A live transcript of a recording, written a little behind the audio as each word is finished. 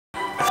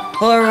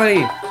Hello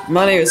everybody,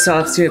 my name is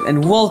Sopstube,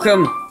 and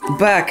welcome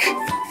back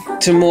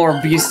to more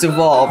Beast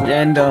Evolved,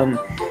 and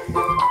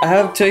I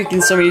have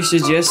taken some of your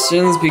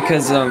suggestions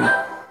because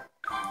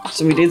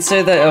somebody did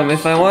say that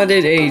if I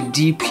wanted a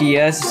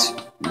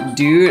DPS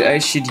dude, I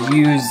should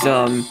use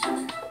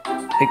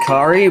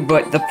Hikari,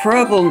 but the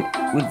problem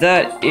with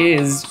that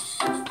is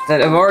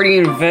that I've already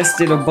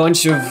invested a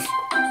bunch of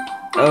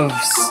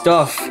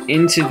stuff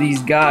into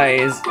these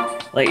guys,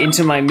 like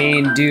into my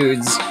main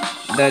dudes,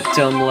 that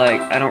like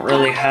I don't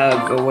really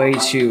have a way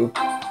to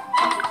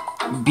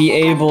be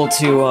able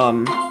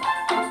to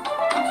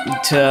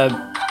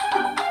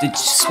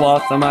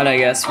swap them out, I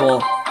guess.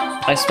 Well,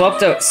 I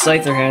swapped out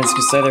Scyther Hands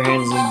because Scyther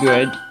Hands is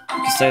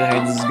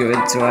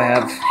good, so I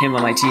have him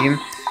on my team.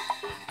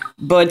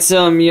 But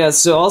yeah,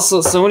 so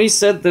also somebody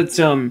said that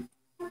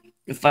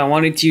if I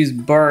wanted to use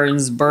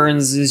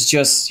Burns is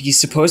just, he's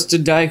supposed to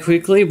die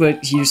quickly,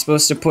 but you're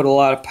supposed to put a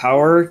lot of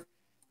power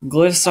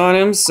glyphs on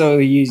him, so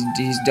he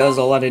does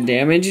a lot of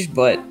damage,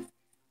 but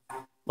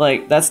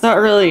like that's not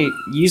really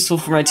useful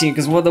for my team,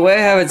 because the way I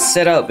have it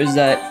set up is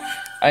that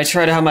I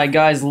try to have my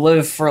guys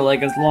live for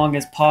like as long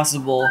as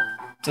possible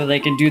so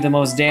they can do the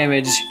most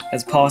damage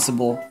as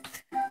possible.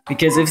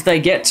 Because if they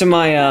get to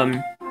my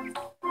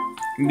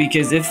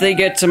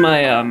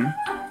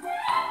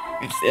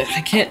if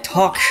I can't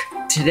talk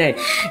today,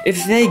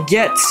 if they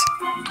get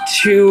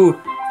to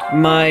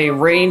my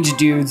range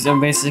dudes, I'm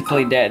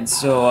basically dead.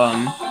 So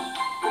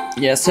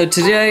yeah, so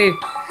today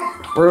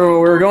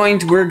we're going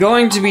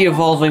to be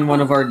evolving one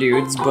of our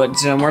dudes, but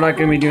we're not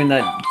going to be doing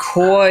that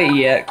quite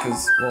yet,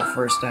 because, well,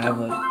 first I have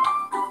a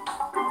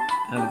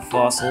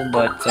fossil,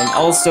 but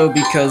also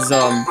because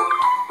I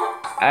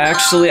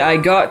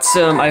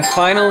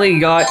finally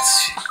got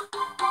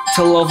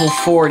to level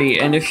 40,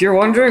 and if you're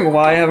wondering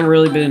why I haven't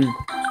really been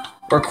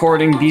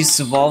recording Beasts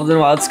Evolved in a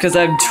while, it's because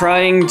I'm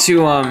trying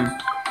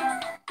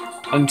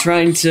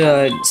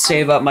to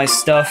save up my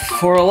stuff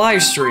for a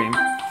live stream.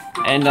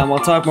 And we'll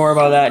talk more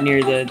about that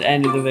near the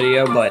end of the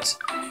video, but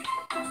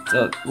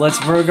so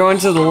we're going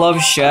to the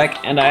Love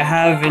Shack, and I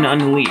have an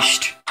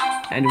Unleashed,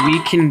 and we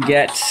can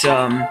get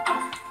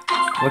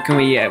what can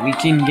we get? We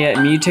can get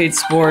Mutate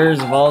Spores,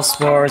 Evolve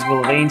Spores, Will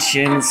of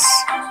Ancients,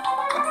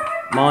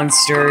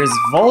 Monsters,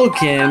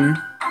 Vulcan,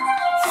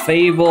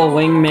 Fable,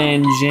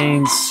 Wingman,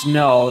 Jane,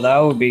 Snow. That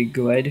would be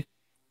good.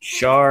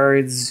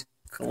 Shards,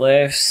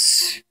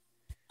 Glyphs.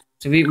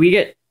 So we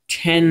get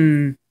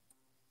 10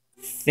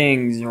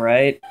 things,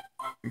 right?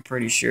 I'm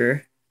pretty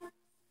sure.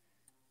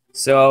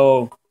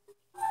 So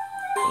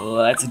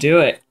let's do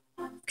it.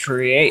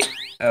 Create.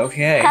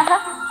 Okay.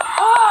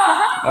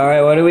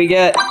 Alright, what do we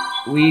get?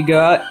 We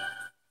got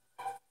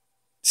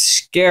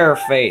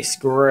Scareface.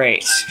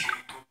 Great.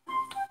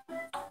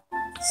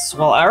 I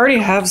already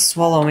have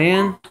Swallow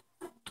Man.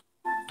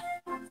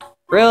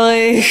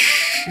 Really?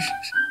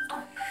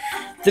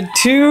 The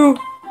two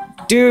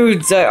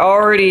dudes I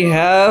already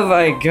have,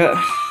 I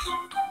got.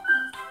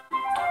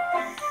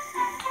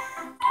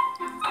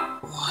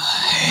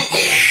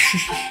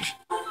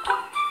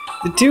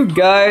 The two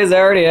guys I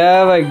already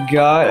have, I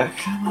got.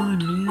 Come on,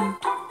 man.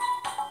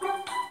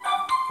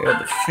 I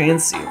got the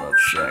fancy Love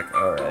Shack.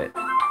 Alright.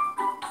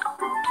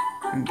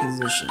 In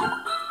position.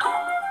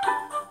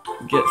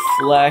 Get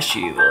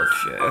flashy Love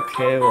Shack.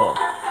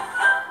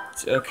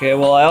 Okay,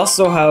 well, I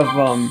also have,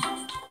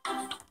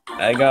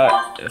 I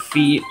got a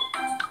feet.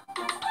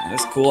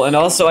 That's cool. And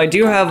also, I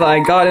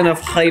got enough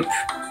hype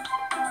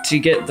to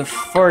get the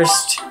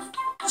first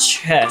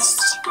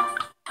chest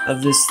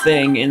of this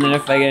thing, and then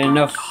if I get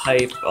enough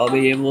hype, I'll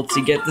be able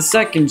to get the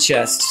second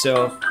chest.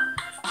 So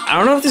I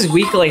don't know if this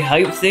weekly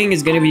hype thing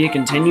is going to be a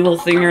continual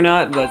thing or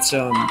not, but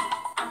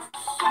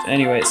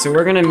anyway, so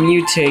we're gonna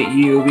mutate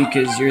you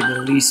because you're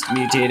the least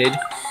mutated,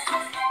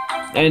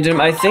 and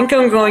I think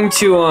I'm going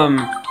to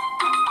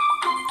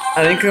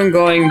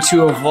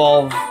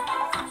evolve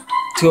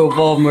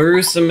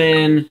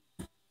Marusaman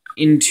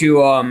into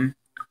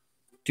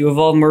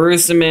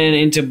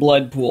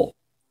Bloodpool,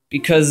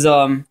 because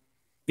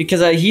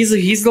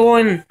he's the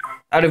one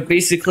out of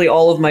basically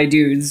all of my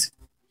dudes.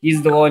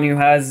 He's the one who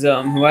has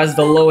the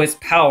lowest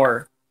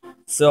power.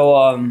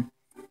 So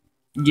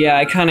yeah,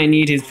 I kind of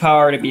need his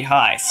power to be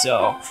high.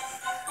 So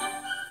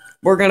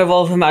we're gonna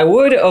evolve him. I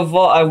would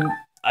evolve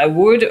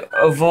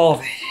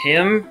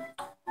him,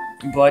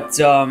 but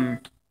I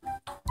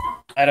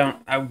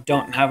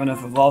don't have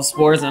enough evolve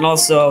spores, and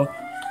also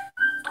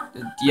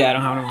yeah, I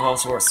don't have enough evolve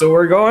spores. So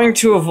we're going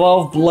to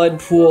evolve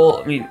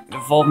evolve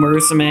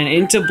Marusaman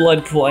into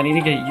Bloodpool. I need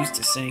to get used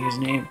to saying his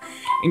name.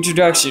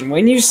 Introduction.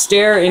 When you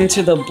stare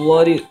into the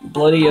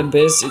bloody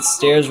abyss, it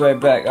stares right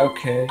back.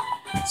 Okay.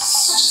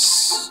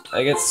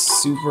 I get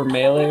super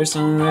melee or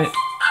something, right?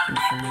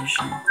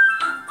 Information.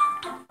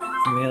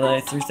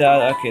 Melee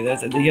 3000. Okay,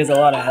 he has a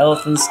lot of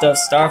health and stuff.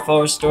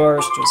 Starfall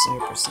restores, just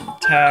 100%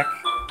 attack.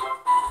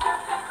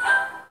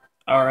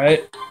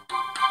 Alright.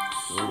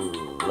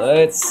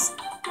 Let's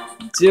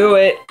do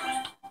it.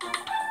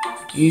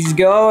 He's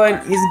going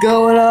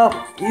up.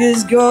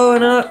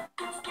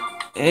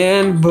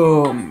 And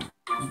boom.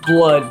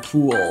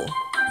 Bloodpool.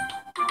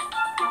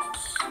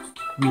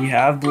 we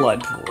have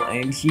Blood Pool,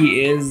 and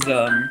he is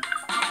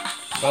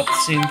about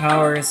the same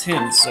power as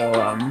him. So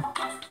yeah,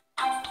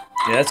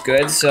 that's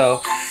good.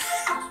 So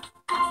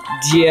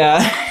yeah,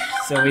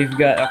 so we've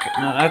got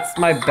no, that's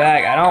my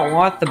bag. I don't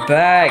want the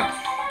bag.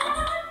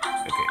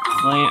 Okay,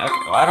 plain.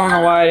 Okay, well, I don't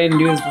know why I didn't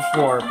do this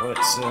before, but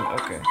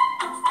okay.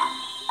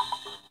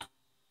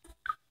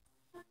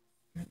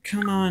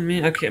 Come on,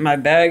 man. Okay, my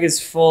bag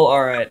is full.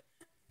 All right.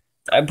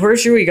 I'm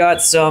pretty sure we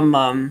got some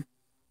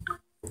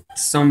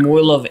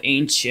Will of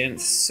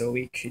Ancients, so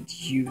we could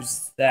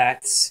use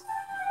that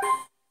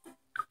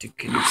to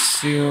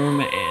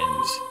consume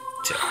and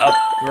to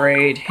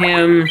upgrade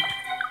him.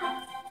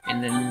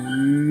 And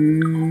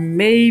then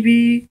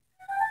maybe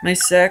my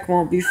sack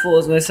won't be full.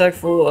 Is my sack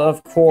full?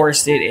 Of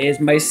course it is.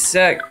 My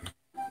sack,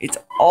 it's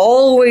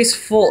always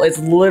full. It's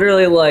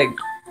literally like,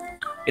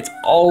 it's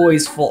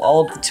always full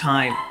all the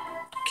time.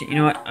 Okay, you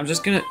know what? I'm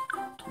just gonna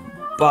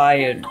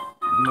buy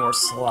more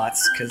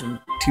slots because I'm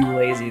too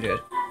lazy to.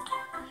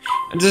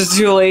 I'm just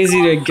too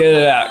lazy to get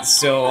it out.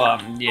 So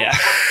yeah.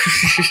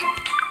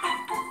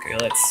 Okay,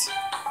 let's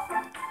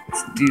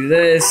do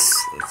this.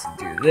 Let's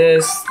do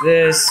this.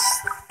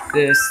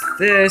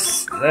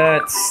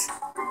 That's.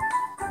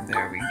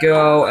 There we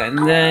go, and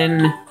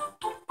then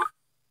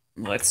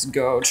let's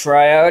go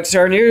try out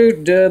our new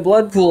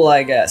Blood Pool,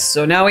 I guess.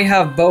 So now we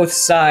have both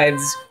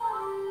sides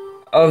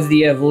of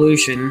the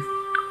evolution.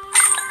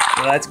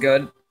 So that's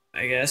good,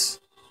 I guess.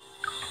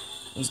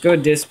 Let's go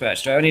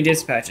dispatch. Do I have any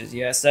dispatches?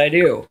 Yes, I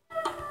do.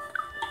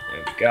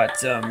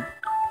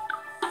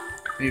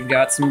 We've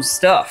got some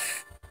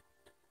stuff.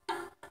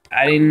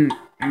 I didn't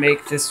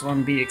make this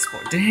one be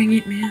explored. Dang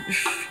it, man.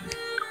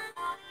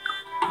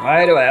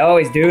 Why do I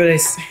always do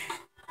this?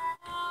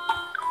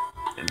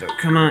 And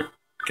come on,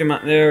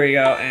 there we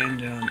go.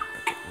 And okay,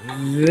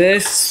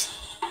 this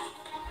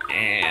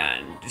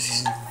and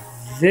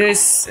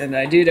this, and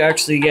I did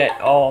actually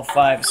get all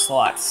 5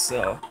 slots,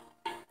 so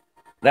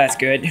that's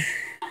good.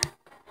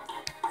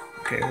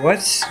 Okay,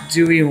 what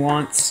do we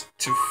want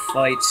to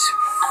fight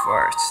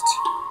first?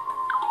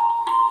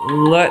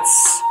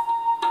 Let's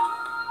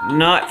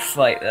not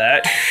fight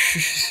that.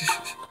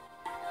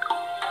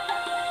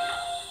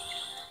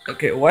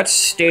 Okay, what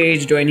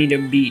stage do I need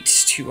to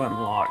beat to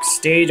unlock?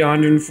 Stage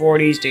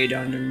 140, stage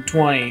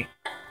 120.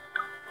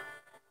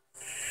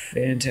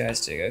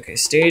 Fantastic. Okay,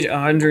 stage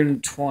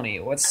 120.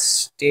 What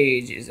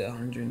stage is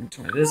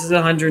 120? This is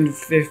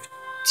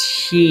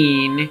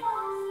 115.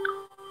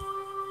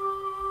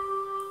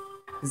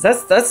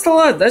 That's the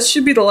last. That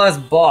should be the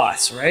last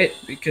boss, right?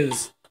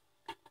 Because,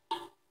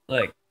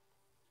 like,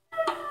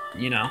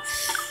 you know.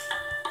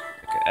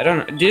 Okay, I don't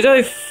know. Did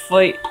I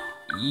fight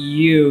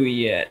you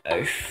yet?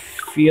 I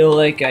feel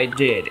like I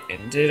did.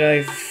 And did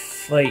I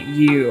fight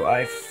you?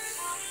 I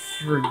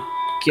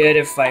forget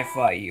if I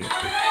fought you.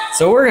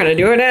 So we're gonna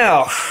do it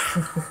now.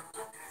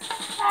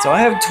 So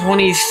I have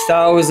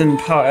 20,000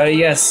 power.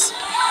 Yes,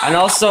 and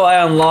also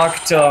I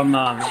unlocked him.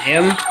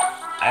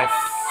 I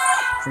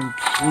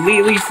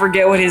completely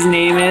forget what his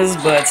name is,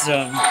 but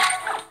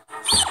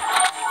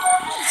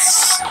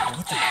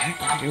what the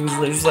heck? It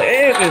was like,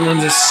 and then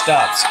just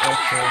stops.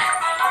 Okay.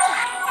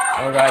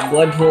 Oh god,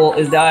 Blood Pool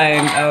is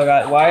dying. Oh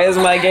god, why is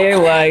my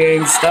game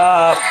lagging?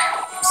 Stop.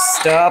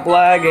 Stop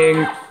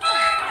lagging.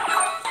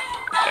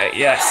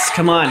 Yes,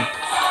 come on.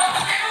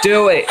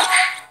 Do it.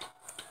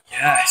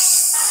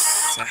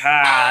 Yes.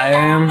 Aha, I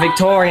am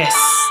victorious.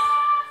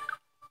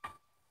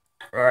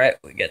 Alright,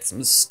 we get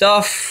some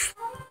stuff.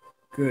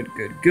 Good.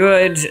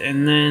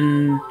 And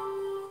then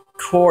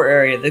core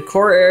area. The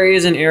core area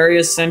is an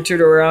area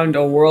centered around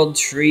a world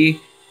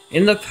tree.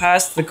 In the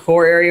past, the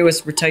core area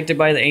was protected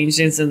by the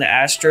Ancients and the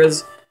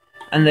Astras,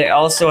 and they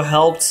also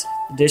helped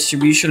the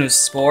distribution of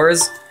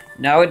spores.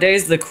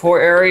 Nowadays, the core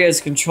area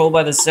is controlled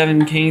by the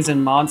 7 kings,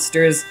 and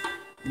monsters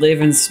live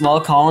in small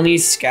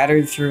colonies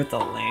scattered throughout the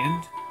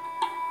land.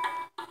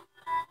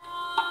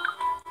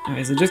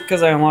 Okay, is it just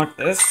because I unlocked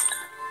this?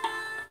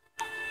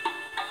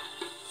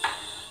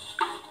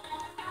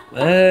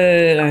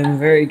 I'm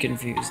very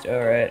confused.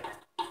 Alright.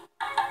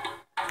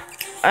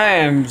 I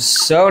am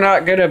so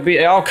not gonna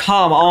be. Oh,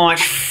 come on.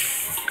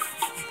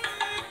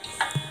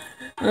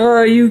 Oh,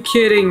 are you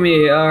kidding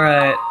me?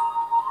 Alright.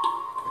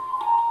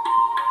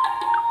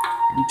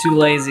 I'm too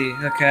lazy.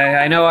 Okay,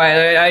 I know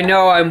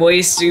I'm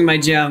wasting my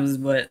gems,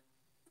 but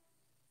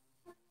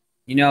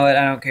you know what?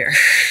 I don't care.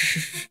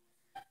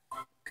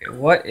 Okay,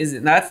 what is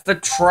it? That's the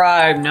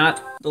tribe,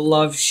 not the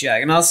Love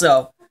Shack. And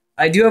also,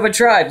 I do have a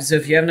tribe, so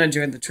if you have not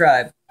joined the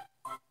tribe,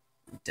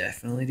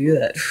 definitely do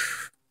that.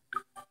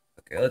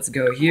 Okay, let's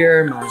go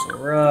here.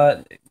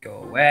 Majorat,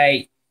 go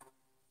away.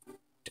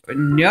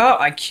 No,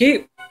 I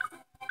keep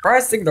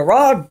pressing the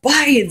wrong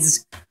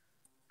buttons.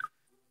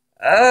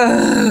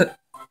 Okay.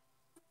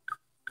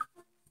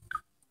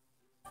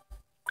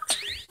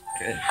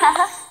 I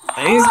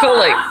think it's called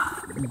like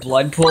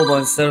Blood Pool, but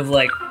instead of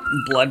like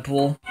Blood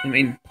Pool, I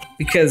mean,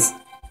 because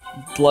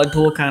Blood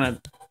Pool kind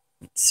of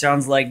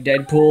sounds like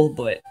Deadpool,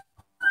 but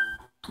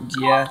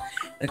yeah.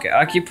 Okay,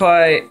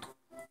 occupy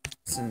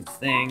some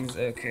things.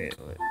 Okay,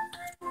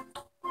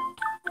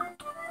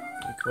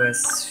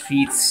 quests,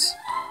 feats.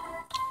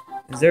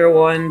 Is there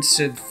one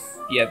to...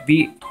 Yeah,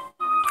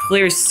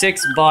 clear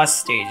 6 boss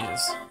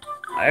stages.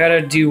 I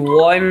gotta do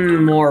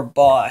one more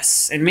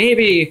boss. And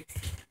maybe,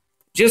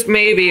 just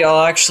maybe,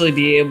 I'll actually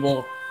be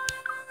able...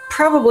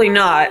 Probably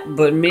not,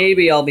 but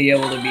maybe I'll be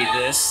able to beat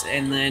this.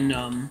 And then,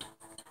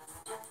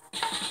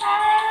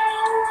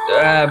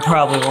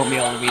 probably won't be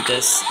able to beat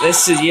this.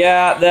 This is,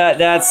 yeah,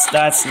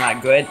 that's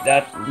not good. Oh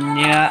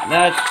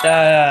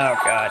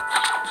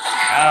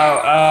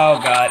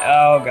god.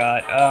 Oh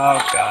god,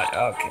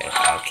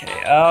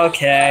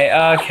 okay,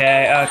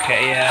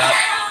 yeah.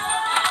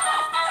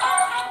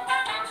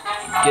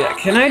 Yeah,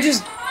 can I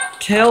just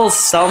kill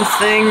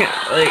something?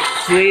 Like,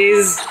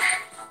 please?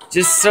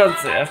 Just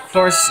something. Of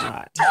course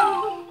not.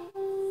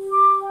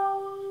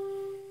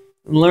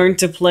 Learn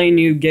to play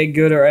new, get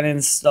good, or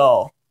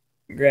uninstall.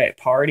 Great.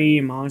 Party,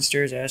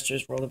 monsters,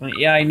 Astros, world event.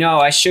 Yeah, I know.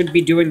 I should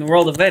be doing the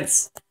world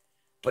events.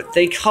 But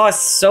they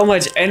cost so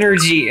much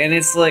energy, and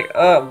it's like,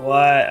 oh,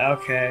 what?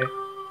 Okay.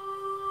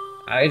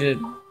 I just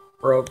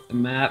broke the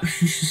map.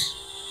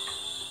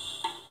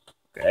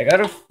 Okay, I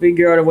gotta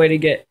figure out a way to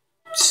get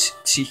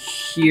to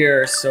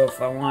here, so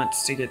if I want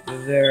to get to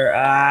there...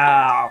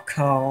 Oh,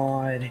 come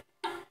on.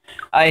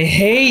 I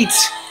hate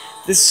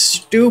the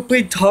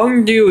stupid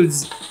tongue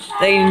dudes.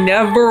 They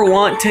never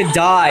want to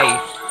die.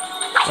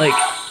 Like,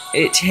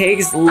 it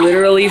takes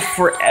literally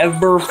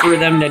forever for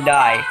them to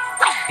die.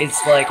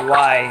 It's like,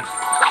 why?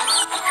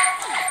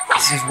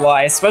 This is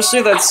why.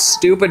 Especially that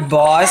stupid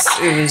boss.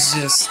 It was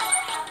just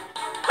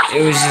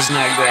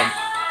not good.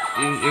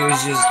 It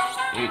was just,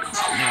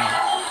 no.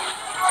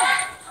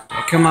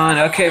 Okay, come on.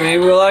 Okay,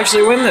 maybe we'll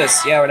actually win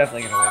this. Yeah, we're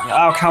definitely gonna win.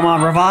 Oh, come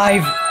on,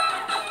 revive.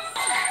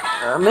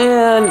 Oh,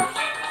 man.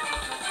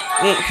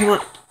 Man, come on.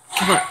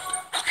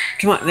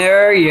 Come on,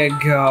 there you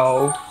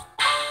go.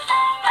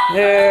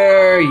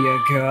 There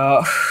you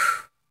go.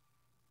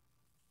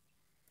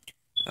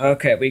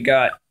 Okay, we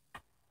got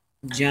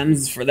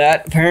gems for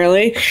that,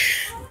 apparently.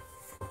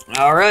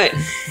 Alright.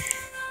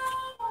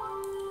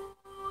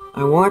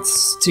 I want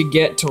to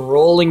get to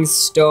Rolling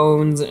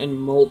Stones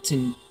and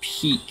Molten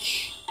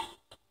Peak.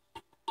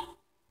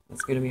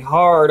 It's gonna be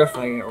hard if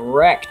I get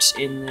wrecked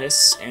in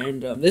this,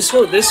 and this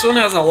one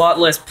has a lot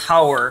less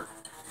power.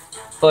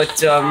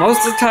 But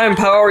most of the time,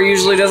 power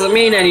usually doesn't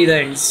mean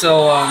anything,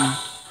 so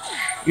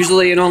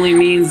usually it only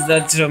means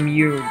that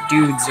you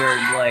dudes are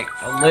like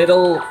a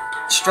little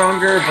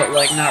stronger, but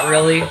like not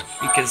really,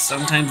 because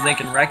sometimes they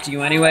can wreck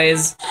you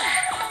anyways.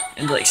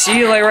 And like,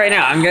 see, like right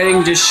now, I'm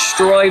getting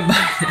destroyed by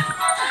them.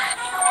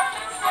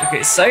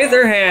 Okay,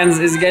 Scyther Hands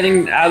is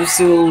getting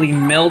absolutely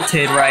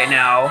melted right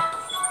now.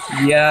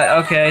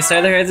 Yeah, okay,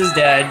 Scyther Hands is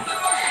dead.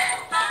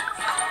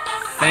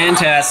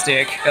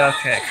 Fantastic.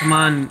 Okay, come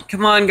on.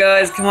 Come on,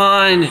 guys, come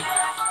on.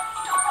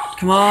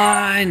 Come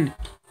on.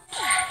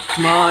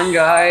 Come on,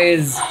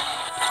 guys.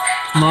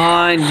 Come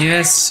on,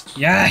 yes.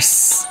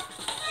 Yes.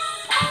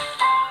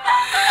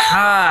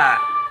 Ha.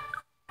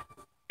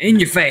 In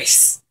your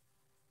face.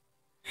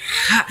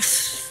 Ha.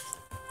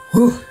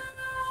 Whew.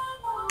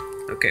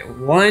 Okay,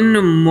 one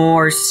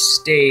more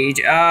stage.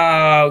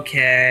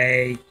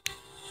 Okay.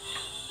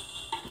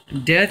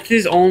 Death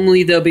is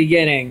only the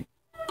beginning.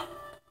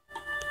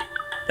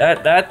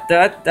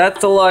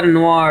 That's a lot of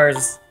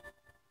noirs.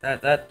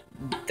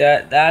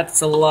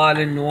 That's a lot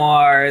of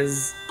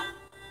noirs.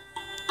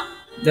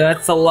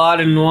 That's a lot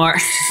of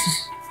noirs.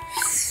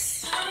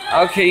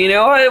 Okay, you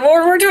know what?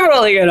 We're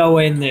totally gonna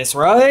win this,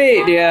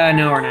 right? Yeah,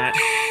 no, we're not.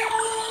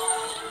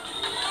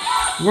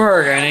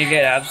 We're gonna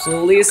get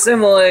absolutely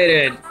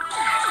assimilated.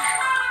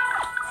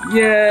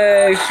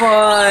 Yay,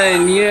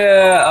 fun,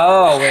 yeah.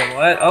 Oh, wait,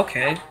 what?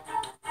 Okay.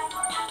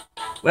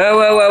 Whoa.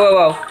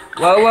 Whoa.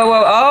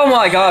 Oh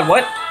my god,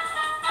 what?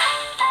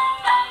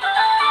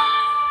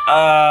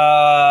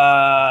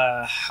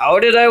 How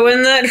did I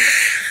win that?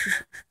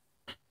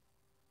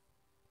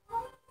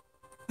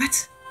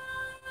 What?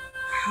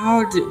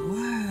 What?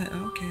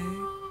 Okay.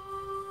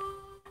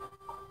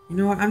 You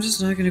know what, I'm just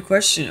not gonna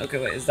question it. Okay,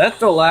 wait, is that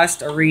the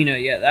last arena?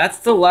 Yeah, that's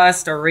the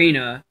last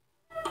arena.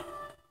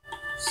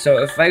 So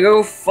if I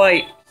go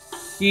fight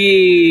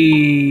here...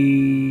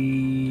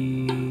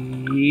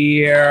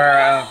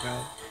 Oh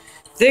god.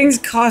 Things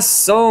cost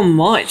so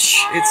much.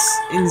 It's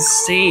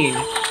insane.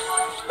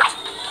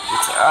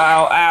 It's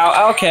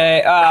ow,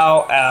 okay.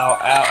 Ow.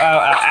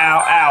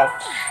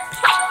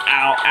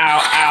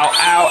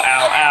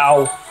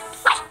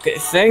 Okay,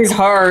 things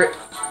hurt.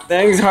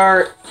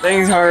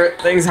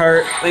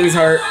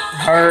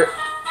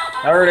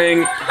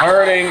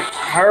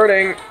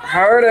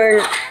 Hurting.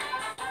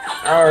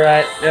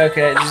 Alright,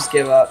 okay, just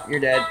give up. You're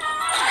dead.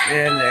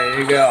 And there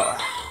you go.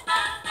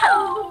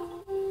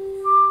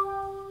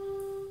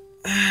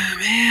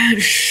 Man.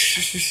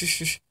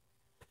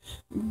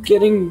 I'm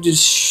getting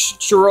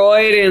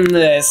destroyed in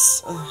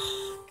this. I'm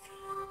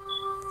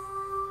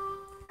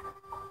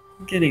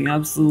getting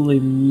absolutely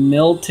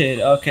melted.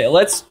 Okay,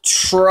 let's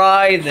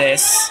try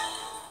this.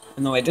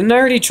 No, wait, didn't I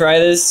already try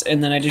this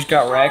and then I just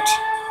got wrecked?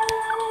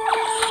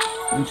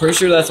 I'm pretty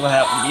sure that's what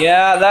happened.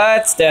 Yeah,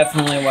 that's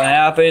definitely what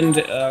happened.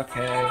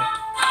 Okay.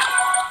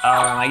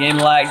 Oh, my game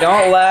lag.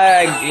 Don't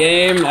lag,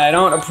 game. I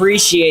don't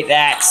appreciate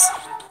that.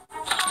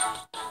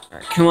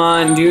 Alright, come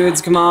on,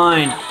 dudes. Come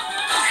on.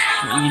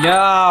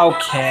 No,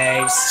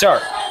 okay. Sir.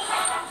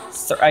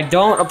 Sir, I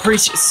don't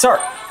appreciate... Sir.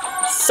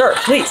 Sir,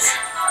 please.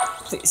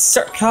 Please,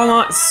 sir. Come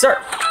on, sir.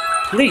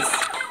 Please.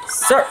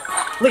 Sir,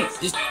 please.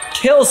 Just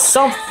kill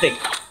something.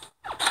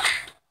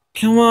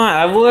 Come on.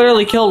 I've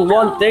literally killed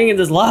one thing in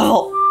this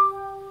level.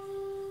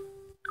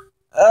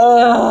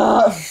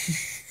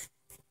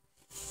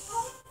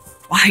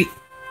 Why?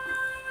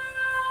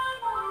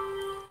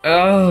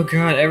 Oh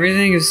god,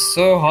 everything is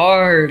so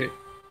hard.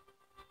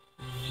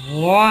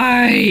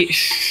 Why?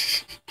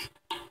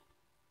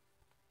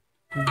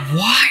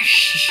 Why?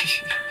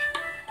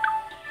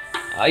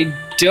 I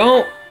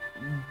don't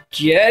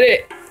get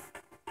it.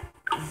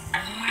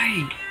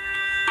 Why?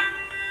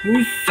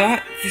 Who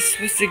thought this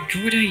was a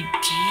good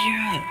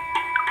idea?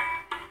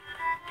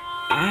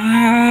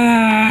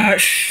 Ah.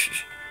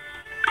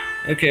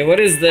 Okay, what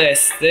is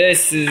this?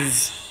 This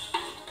is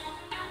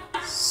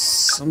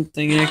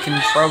something I can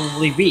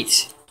probably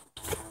beat.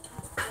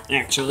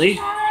 Actually.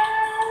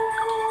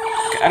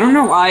 I don't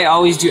know why I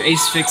always do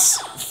Ace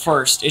Fix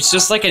first. It's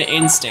just like an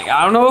instinct.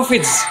 I don't know if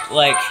it's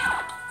like...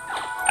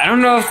 I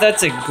don't know if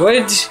that's a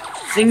good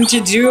thing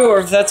to do or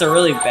if that's a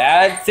really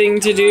bad thing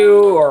to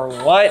do or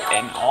what.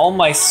 And all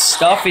my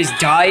stuff is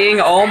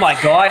dying. Oh my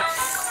god.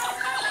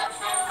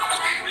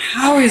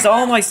 How is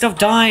all my stuff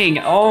dying?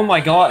 Oh my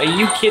god. Are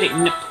you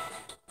kidding? No.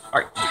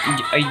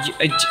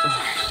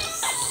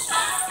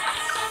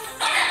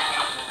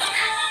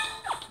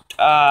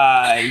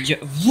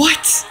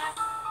 What?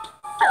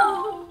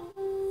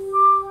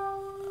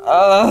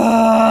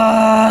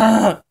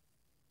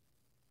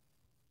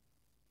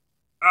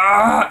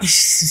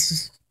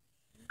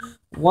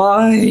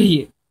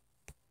 Why?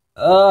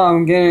 Oh,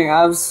 I'm getting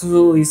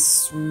absolutely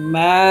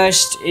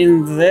smashed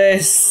in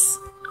this.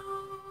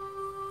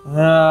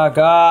 Oh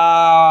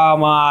god, oh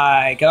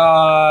my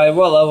god,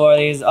 what level are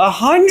these?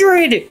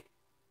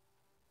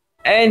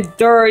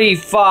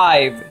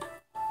 135.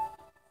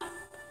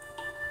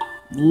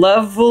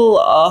 Level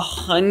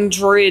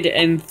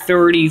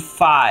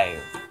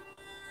 135.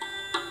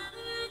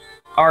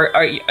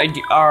 Are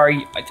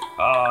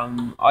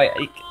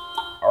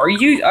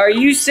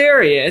you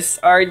serious?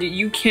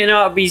 You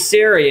cannot be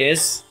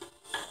serious.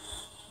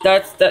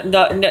 What?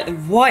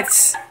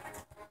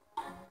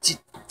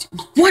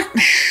 What?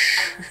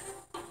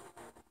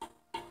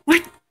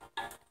 What?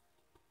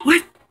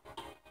 What?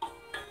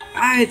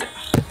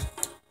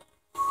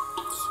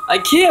 I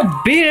can't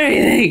beat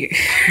anything.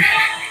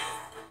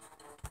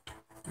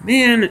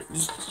 Man,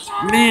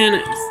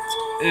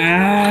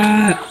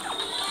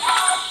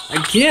 I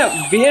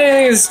can't beat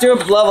anything in this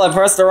stupid level. I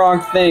pressed the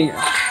wrong thing.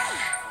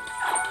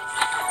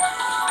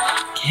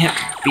 Can't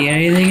beat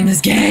anything in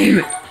this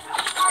game.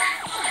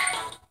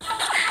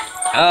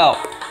 Oh.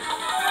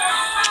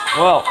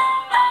 Well.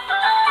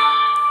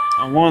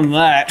 I won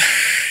that.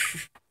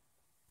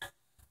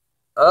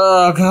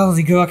 Oh,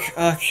 gobbledygook.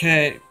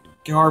 Okay.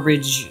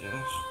 Garbage.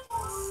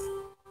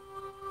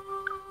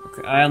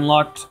 Okay, I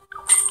unlocked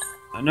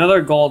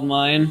another gold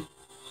mine.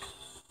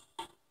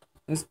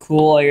 That's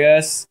cool, I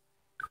guess.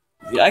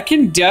 I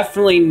can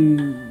definitely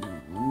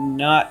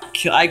not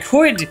kill. I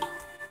could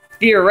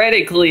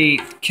theoretically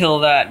kill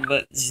that,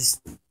 but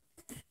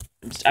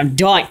I'm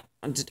dying.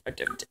 I'm dying.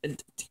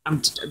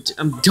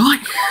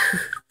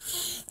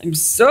 I'm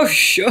so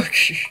shook.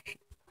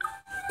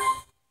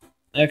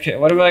 Okay,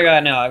 what have I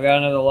got now? I've got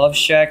another Love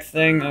Shack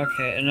thing.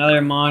 Okay, another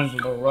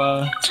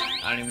Modula.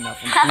 I don't even know if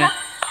I'm.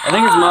 I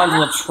think it's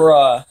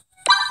Modula.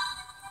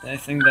 I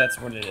think that's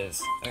what it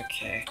is.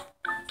 Okay.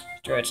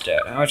 Stretched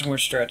out. How much more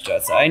stretched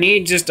out? So I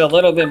need just a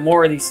little bit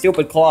more of these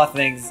stupid cloth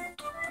things.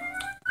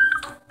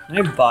 Can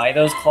I buy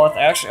those cloth?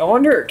 Actually, I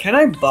wonder, can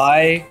I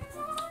buy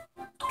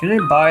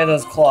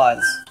those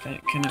cloths?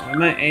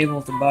 Am I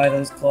able to buy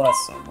those cloths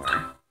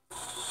somewhere?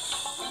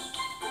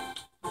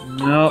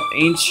 No,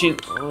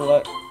 ancient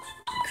Crema,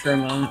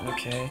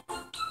 okay.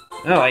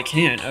 No, I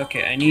can't.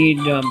 Okay, I need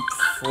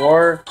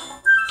 4.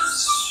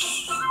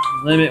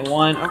 Limit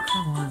 1. Oh,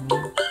 come on,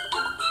 man.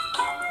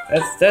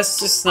 That's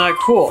just not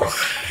cool.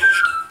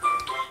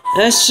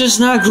 That's just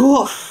not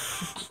cool.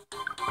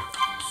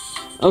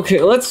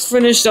 Okay, let's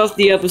finish off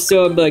the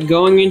episode by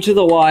going into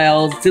the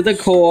wild, to the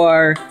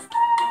core,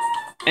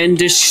 and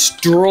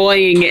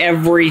destroying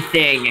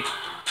everything.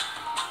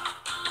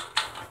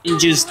 And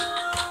just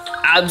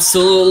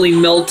absolutely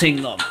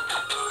melting them.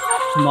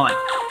 Come on.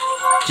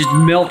 Just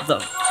melt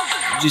them.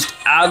 Just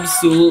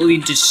absolutely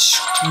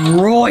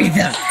destroy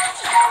them.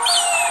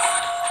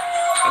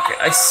 Okay,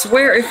 I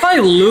swear, if I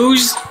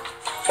lose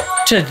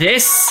to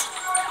this,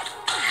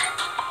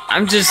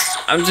 I'm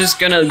just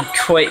gonna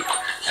quit.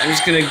 I'm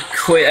just gonna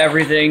quit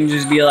everything,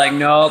 just be like,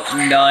 nope,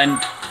 I'm done.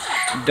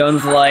 I'm done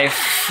with life.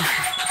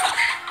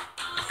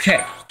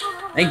 Okay,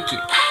 thank you.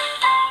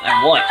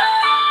 I won.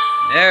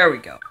 There we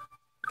go.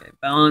 Okay,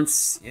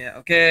 balance, yeah,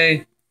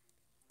 okay.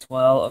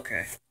 12,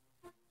 okay.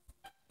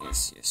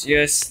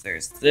 Yes,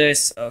 there's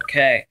this,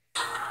 okay.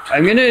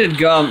 I'm gonna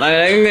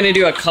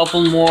do a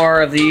couple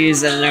more of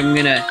these, and then I'm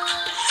gonna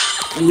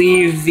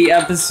leave the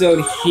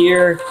episode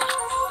here.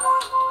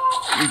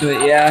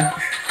 But yeah.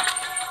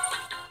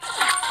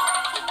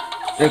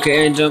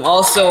 Okay, and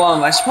also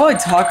I should probably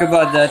talk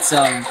about that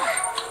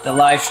the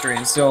live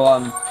stream. So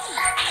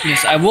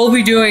yes, I will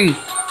be doing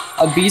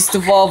a Beast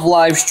Evolve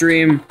live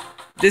stream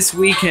this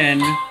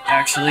weekend,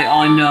 actually,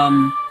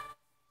 on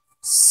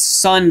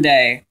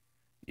Sunday.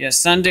 Yeah,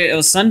 Sunday. It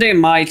was Sunday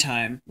my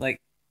time,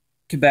 like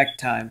Quebec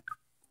time,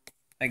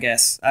 I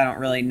guess. I don't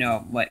really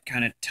know what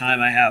kind of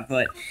time I have,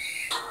 but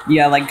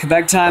yeah, like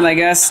Quebec time, I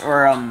guess,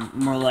 or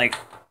more like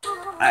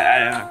I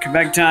don't know,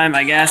 Quebec time,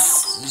 I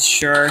guess.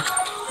 Sure,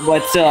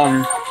 but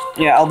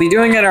yeah, I'll be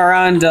doing it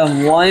around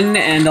 1,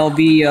 and I'll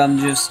be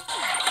just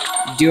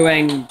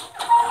doing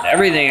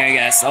everything, I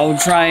guess.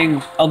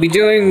 I'll be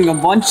doing a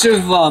bunch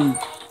of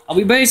I'll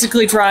be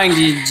basically trying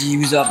to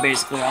use up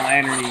basically all my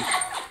energy.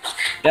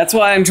 That's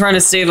why I'm trying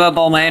to save up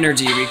all my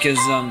energy, because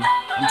I'm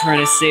trying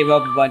to save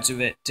up a bunch of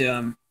it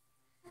to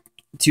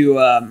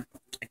I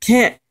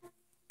can't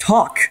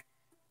talk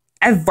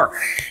ever.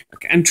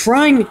 Okay, I'm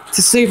trying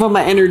to save up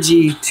my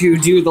energy to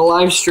do the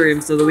live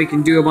stream so that we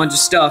can do a bunch of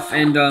stuff,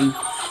 and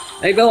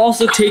maybe I'll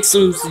also take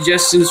some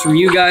suggestions from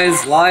you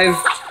guys live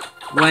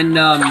when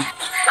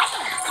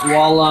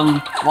while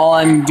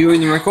I'm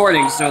doing the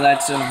recording, so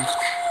that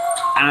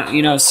I don't,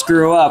 you know,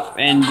 screw up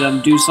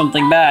and do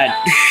something bad.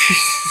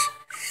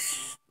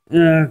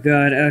 Oh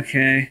god,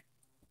 okay.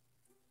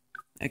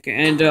 Okay,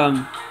 and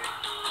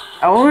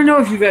I want to know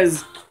if you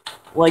guys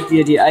like the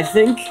idea. I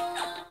think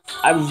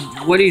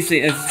what do you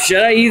think?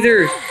 Should I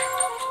either,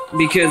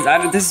 because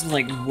this is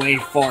like way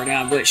far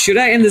down, but should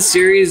I end the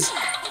series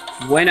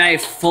when I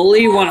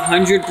fully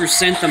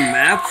 100% the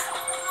map,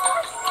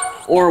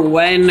 or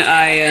when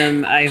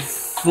I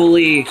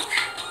fully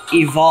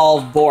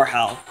evolve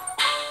Borhal?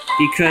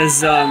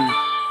 Because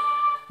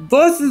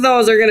both of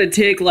those are gonna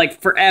take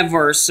like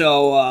forever,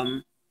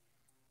 so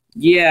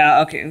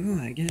yeah, okay.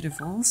 Ooh, I get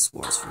Evolve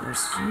Spores for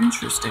this.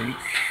 Interesting.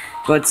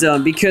 But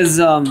because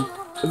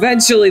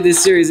eventually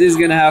this series is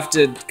gonna have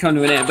to come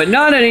to an end, but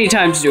not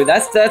anytime soon.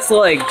 That's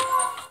like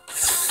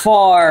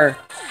far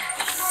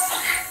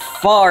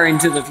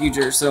into the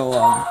future.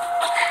 So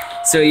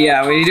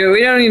yeah, we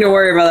don't need to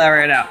worry about that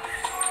right now.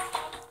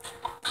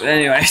 But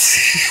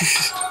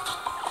anyways,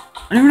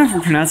 I don't even know if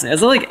we're pronouncing it.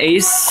 Is it like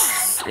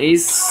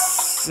Ace-Sax?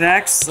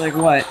 Like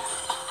what?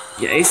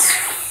 Yeah,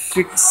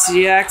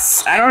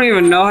 Ace-Fixiax? I don't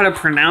even know how to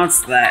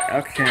pronounce that.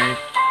 Okay.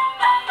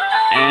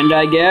 And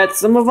I get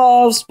some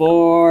Evolve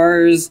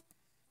Spores.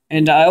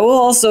 And I will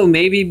also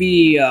maybe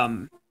be,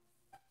 oh,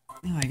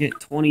 I get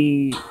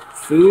 20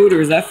 food,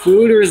 or is that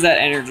food, or is that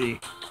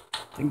energy?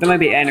 I think that might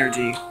be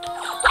energy.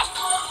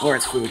 Or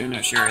it's food, I'm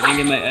not sure. I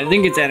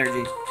think it's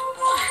energy.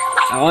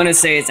 I want to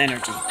say it's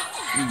energy.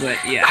 But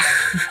yeah.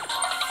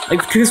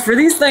 Like, because for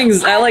these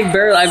things, I've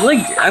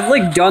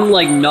done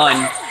like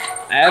none.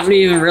 I haven't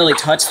even really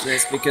touched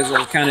this because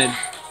I've kind of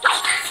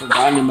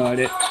forgotten about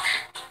it.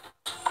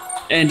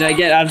 And I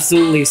get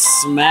absolutely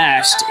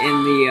smashed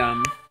in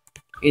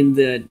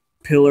the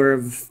Pillar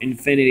of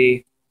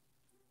Infinity,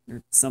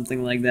 or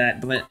something like that.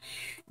 But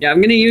yeah,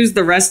 I'm gonna use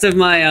the rest of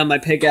my my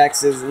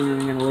pickaxes, and then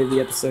I'm gonna leave the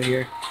episode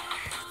here.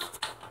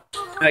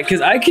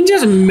 Because I can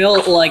just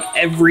melt like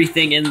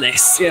everything in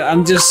this. Yeah,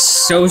 I'm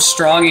just so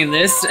strong in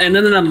this, and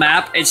then in the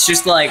map, it's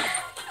just like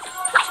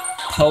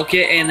poke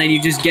it, and then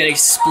you just get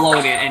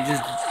exploded and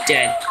just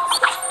dead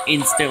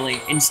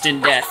instantly,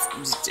 instant death.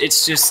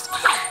 It's just,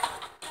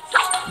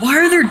 why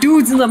are there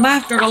dudes in the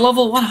map that are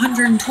level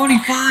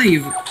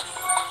 125?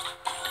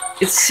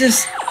 It's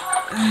just,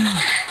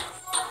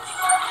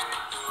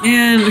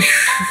 man,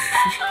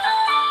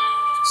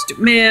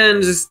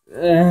 just.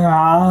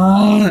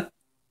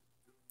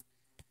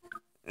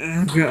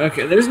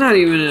 Okay, there's not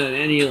even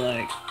any,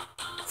 like,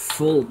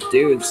 full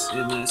dudes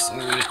in this.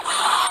 Alright.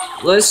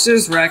 Let's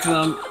just wreck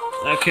them.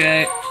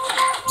 Okay.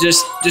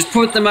 Just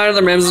put them out of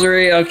their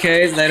misery,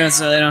 okay? So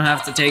they don't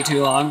have to take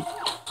too long.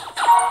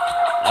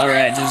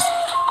 Alright, just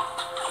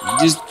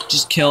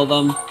kill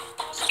them.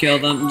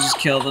 Just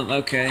kill them,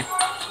 okay.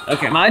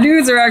 Okay, my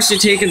dudes are actually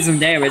taking some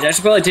damage. I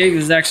should probably take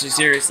this actually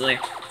seriously.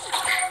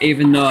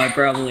 Even though I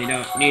probably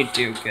don't need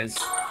to, because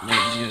they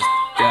just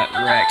got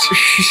wrecked.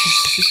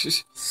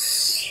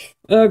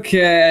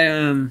 Okay,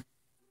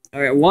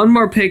 alright, one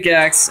more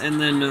pickaxe, and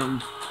then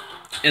I'm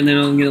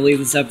gonna leave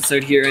this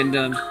episode here, and,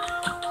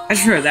 I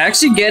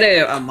actually get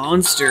a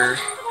monster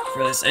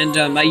for this, and,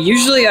 I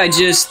usually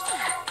just,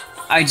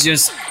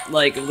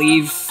 like,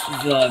 leave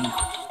the,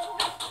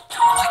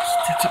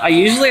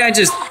 I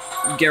just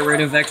get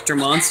rid of extra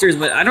monsters,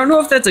 but I don't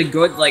know if that's a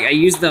good, like, I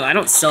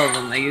don't sell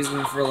them, I use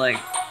them for, like,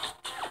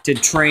 to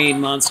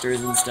train monsters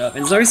and stuff,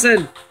 and so I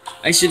said,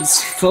 I should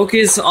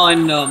focus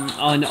on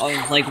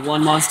like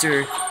one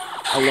monster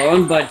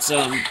alone, but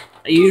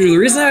the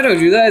reason I don't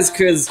do that is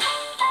because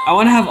I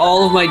want to have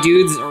all of my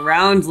dudes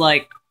around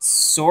like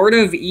sort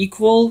of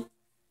equal,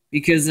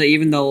 because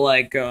even though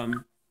a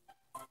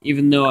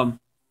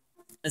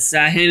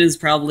Sahin is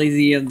probably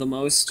the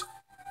most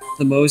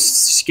the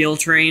most skill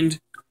trained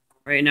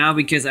right now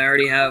because I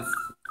already have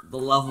the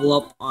level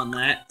up on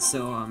that.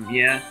 So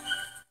yeah.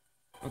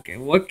 Okay,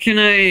 what can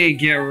I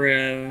get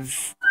rid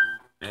of?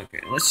 Okay,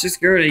 let's just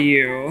get rid of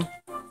you.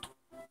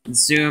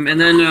 Consume, and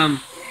then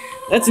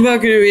that's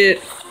about gonna be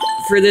it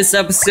for this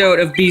episode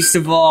of Beast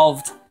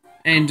Evolved.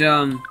 And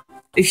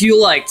if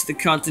you liked the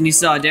content you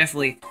saw,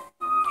 definitely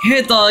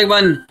hit the like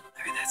button.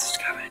 That's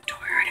subscribe button, don't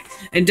worry.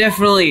 And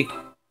definitely,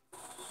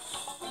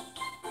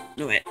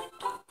 no wait,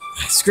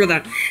 screw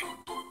that.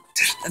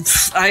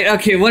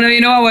 Okay,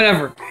 you know what?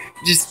 Whatever.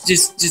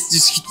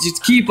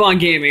 Just keep on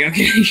gaming,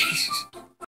 okay?